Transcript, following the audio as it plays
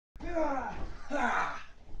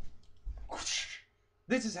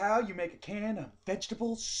This is how you make a can of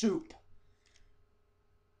vegetable soup.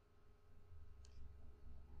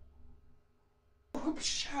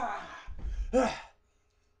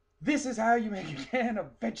 This is how you make a can of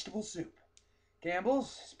vegetable soup.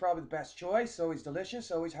 Campbell's is probably the best choice. Always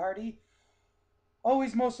delicious, always hearty,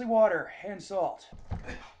 always mostly water and salt.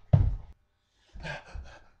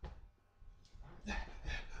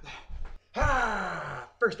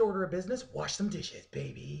 First order of business, wash some dishes,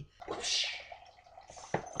 baby.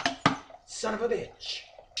 Son of a bitch.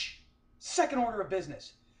 Second order of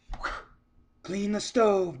business, clean the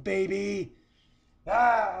stove, baby.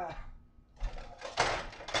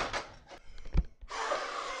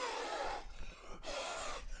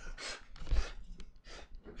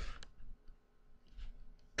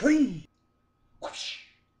 Clean.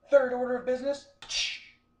 Third order of business,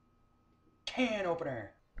 can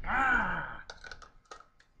opener.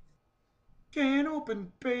 Can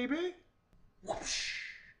open, baby.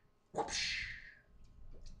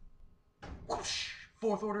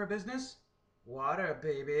 Fourth order of business, water,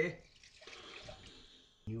 baby.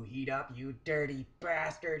 You heat up, you dirty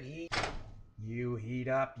bastard. You heat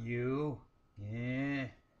up, you.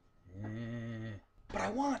 But I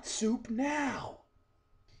want soup now.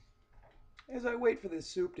 As I wait for this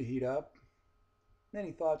soup to heat up,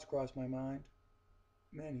 many thoughts cross my mind.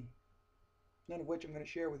 Many. None of which I'm going to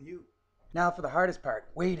share with you. Now for the hardest part,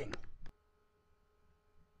 waiting.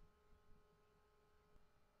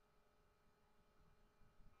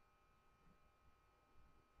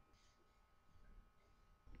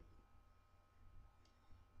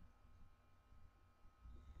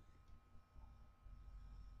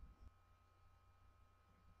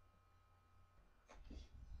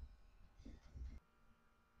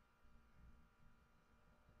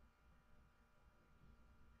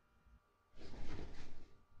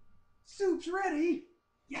 Soup's ready.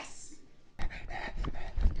 Yes.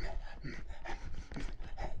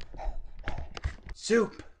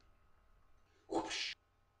 Soup. Whoosh.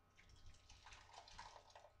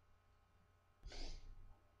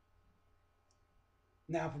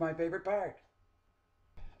 Now for my favorite part.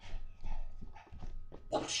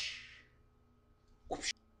 Whoosh.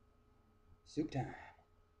 Whoosh. Soup time.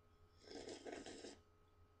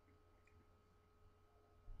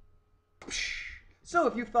 So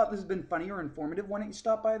if you thought this has been funny or informative, why don't you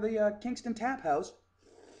stop by the Kingston Tap House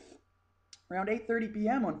around 8:30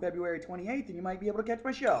 p.m. on February 28th, and you might be able to catch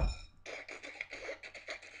my show.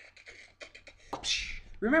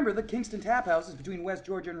 Remember, the Kingston Tap House is between West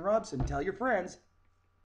Georgia and Robson. Tell your friends.